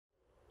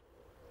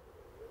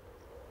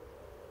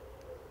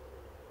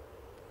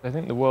I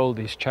think the world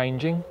is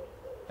changing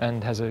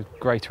and has a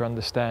greater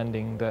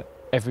understanding that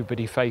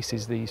everybody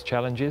faces these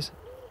challenges.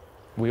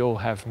 We all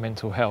have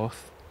mental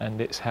health,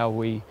 and it's how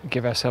we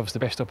give ourselves the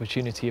best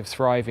opportunity of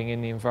thriving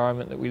in the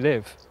environment that we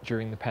live.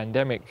 During the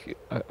pandemic,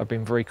 I've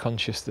been very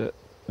conscious that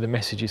the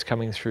messages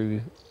coming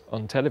through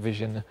on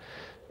television,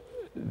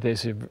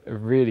 there's a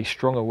really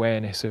strong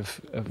awareness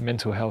of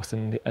mental health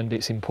and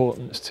its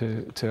importance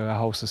to our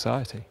whole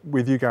society.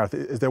 With you, Gareth,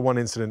 is there one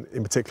incident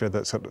in particular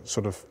that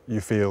sort of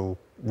you feel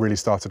really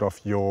started off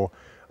your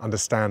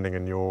understanding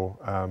and your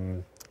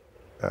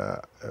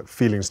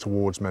feelings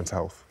towards mental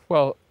health?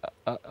 Well,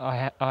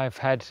 I've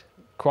had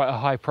quite a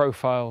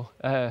high-profile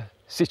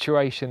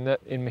situation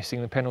that in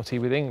missing the penalty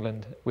with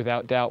England.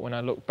 Without doubt, when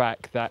I look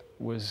back, that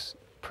was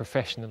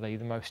professionally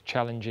the most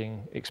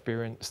challenging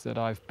experience that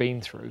I've been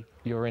through.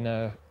 You're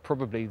in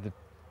probably the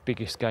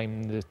biggest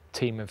game the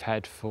team have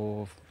had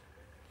for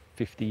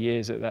 50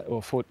 years at that,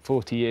 or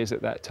 40 years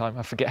at that time.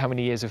 I forget how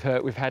many years of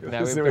hurt we've had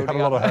now. We've had a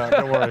lot of hurt,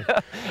 don't worry.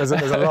 There's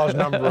a large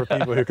number of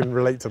people who can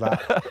relate to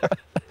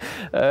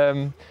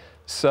that.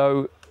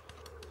 So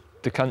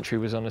the country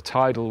was on a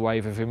tidal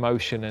wave of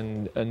emotion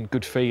and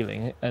good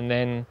feeling, and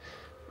then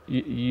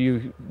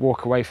you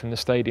walk away from the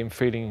stadium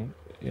feeling,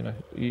 you know,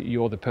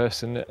 you're the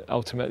person that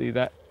ultimately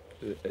that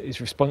is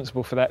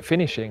responsible for that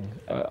finishing.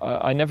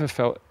 I never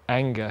felt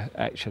anger,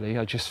 actually.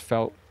 I just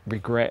felt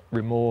regret,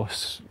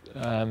 remorse,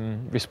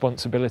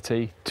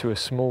 responsibility. To a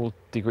small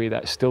degree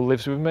that still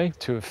lives with me.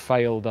 To have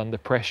failed under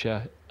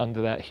pressure,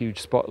 under that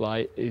huge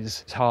spotlight,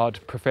 is hard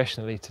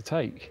professionally to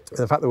take.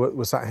 The fact that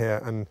we're sat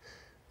here and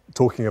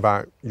talking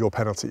about your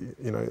penalty,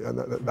 you know, and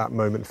that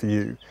moment for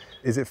you,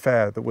 is it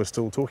fair that we're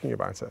still talking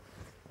about it?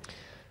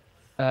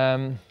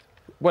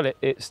 Well,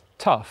 it's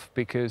tough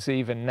because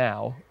even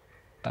now,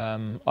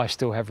 I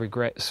still have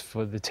regrets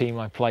for the team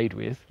I played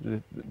with.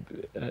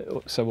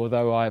 So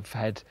although I've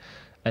had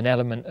an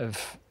element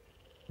of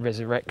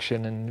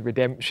resurrection and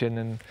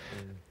redemption,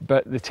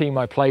 but the team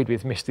I played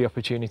with missed the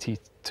opportunity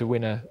to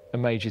win a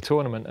major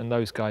tournament, and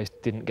those guys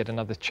didn't get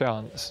another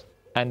chance.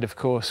 And of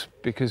course,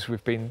 because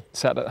we've been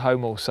sat at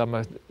home all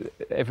summer,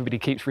 everybody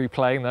keeps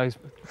replaying those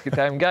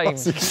damn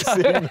games.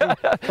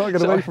 Can't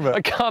get away from it.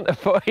 I can't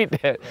avoid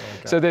it. Okay.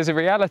 So there's a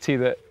reality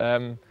that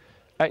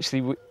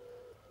actually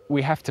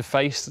we have to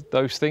face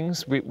those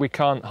things. We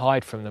can't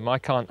hide from them. I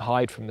can't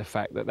hide from the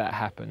fact that that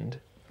happened.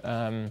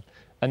 And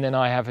then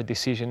I have a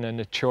decision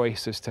and a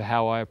choice as to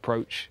how I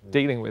approach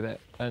dealing with it.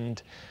 And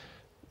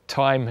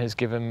time has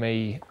given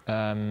me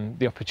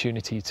the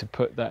opportunity to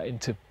put that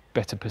into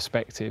better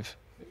perspective.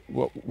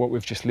 What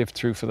we've just lived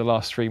through for the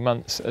last 3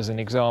 months as an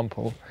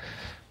example,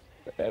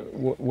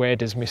 where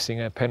does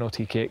missing a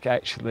penalty kick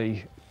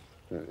actually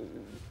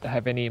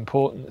have any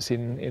importance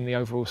in the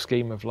overall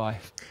scheme of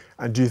life?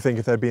 And do you think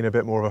if there'd been a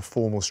bit more of a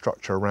formal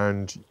structure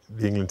around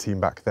the England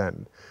team back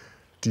then,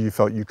 do you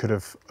felt you could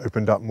have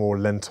opened up more,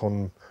 lent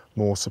on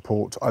more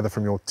support, either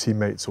from your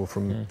teammates or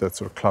from the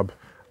sort of club,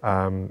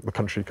 the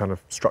country kind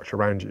of structure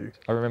around you?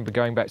 I remember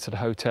going back to the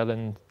hotel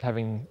and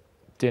having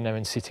dinner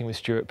and sitting with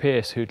Stuart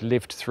Pearce, who'd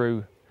lived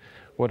through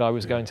what I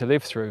was going to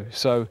live through.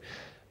 So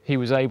he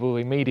was able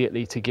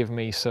immediately to give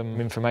me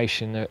some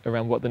information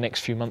around what the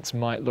next few months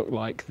might look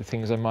like, the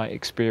things I might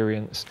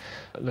experience.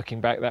 Looking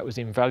back, that was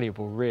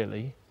invaluable,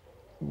 really.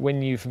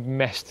 When you've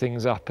messed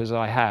things up as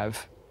I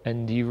have,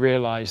 and you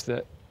realise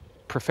that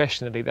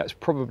professionally that's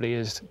probably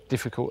as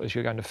difficult as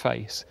you're going to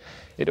face,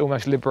 it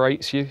almost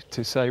liberates you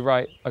to say,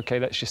 right, okay,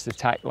 let's just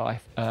attack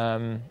life.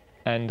 And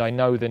I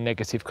know the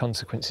negative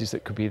consequences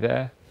that could be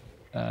there.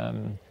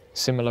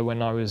 Similar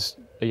when I was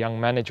a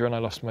young manager and I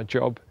lost my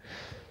job.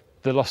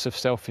 The loss of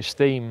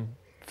self-esteem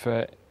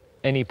for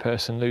any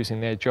person losing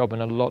their job,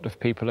 and a lot of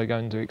people are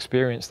going to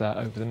experience that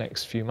over the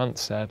next few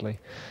months, sadly,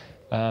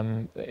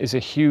 is a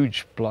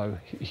huge blow,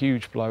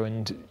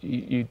 and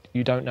you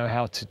don't know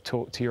how to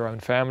talk to your own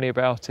family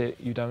about it.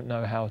 You don't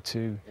know how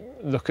to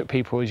look at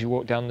people as you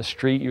walk down the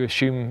street. You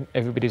assume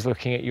everybody's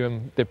looking at you,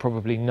 and they're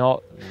probably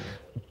not.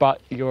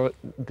 But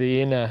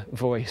the inner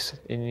voice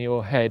in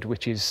your head,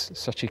 which is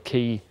such a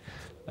key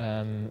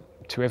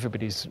to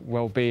everybody's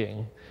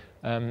well-being,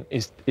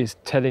 is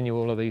telling you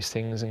all of these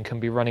things and can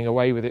be running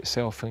away with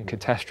itself and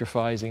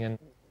catastrophizing. And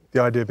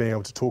the idea of being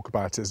able to talk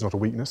about it is not a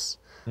weakness.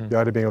 The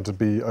idea of being able to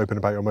be open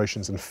about your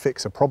emotions and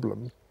fix a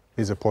problem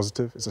is a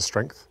positive, it's a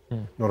strength,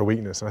 not a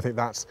weakness. And I think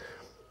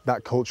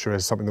that culture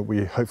is something that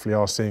we hopefully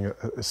are seeing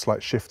a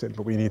slight shift in,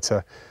 but we need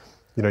to,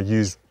 you know,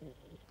 use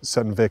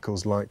certain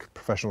vehicles like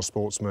professional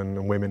sportsmen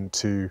and women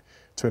to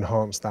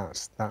enhance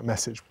that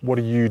message. What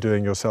are you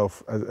doing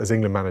yourself as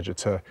England manager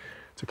to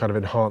kind of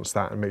enhance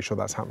that and make sure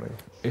that's happening?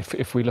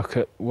 If we look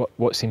at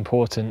what's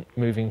important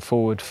moving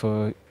forward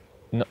for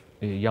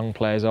young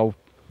players, old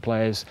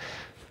players,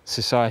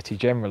 society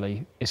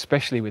generally,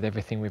 especially with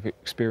everything we've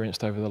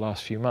experienced over the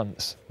last few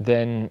months,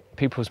 then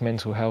people's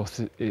mental health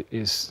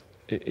is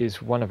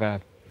one of our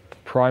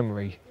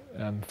primary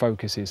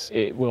focuses.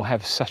 It will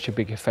have such a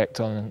big effect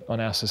on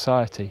our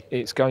society.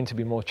 It's going to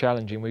be more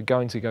challenging. We're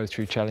going to go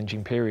through a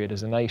challenging period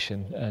as a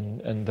nation,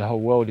 and the whole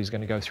world is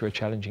going to go through a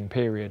challenging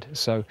period.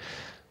 So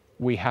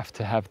we have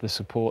to have the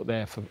support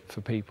there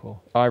for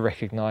people. I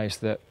recognise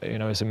that, you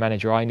know, as a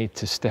manager, I need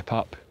to step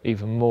up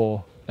even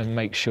more and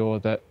make sure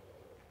that,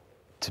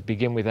 to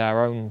begin with,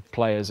 our own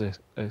players are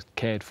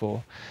cared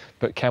for,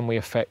 but can we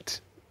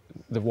affect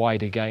the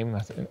wider game? I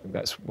think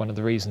that's one of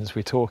the reasons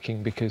we're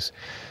talking, because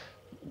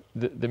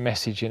the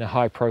message in a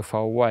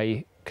high-profile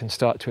way can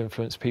start to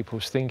influence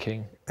people's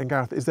thinking. And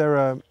Gareth, is there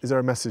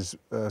a message,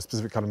 a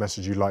specific kind of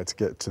message you'd like to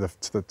get to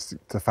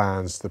the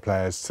fans, to the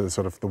players, to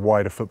sort of the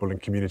wider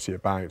footballing community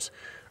about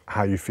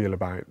how you feel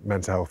about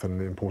mental health and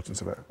the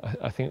importance of it?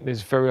 I think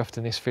there's very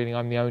often this feeling,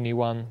 I'm the only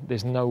one,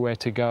 there's nowhere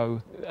to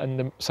go,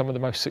 and some of the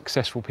most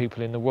successful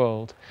people in the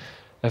world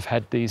have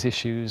had these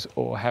issues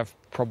or have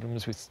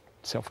problems with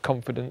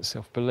self-confidence,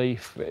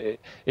 self-belief.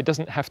 It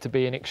doesn't have to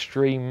be an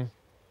extreme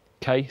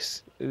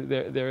case.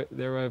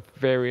 There are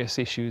various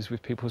issues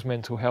with people's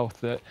mental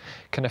health that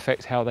can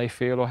affect how they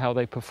feel or how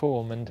they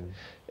perform, and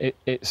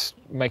it's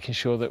making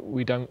sure that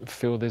we don't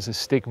feel there's a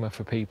stigma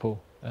for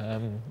people,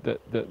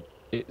 that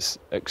it's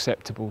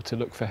acceptable to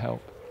look for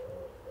help.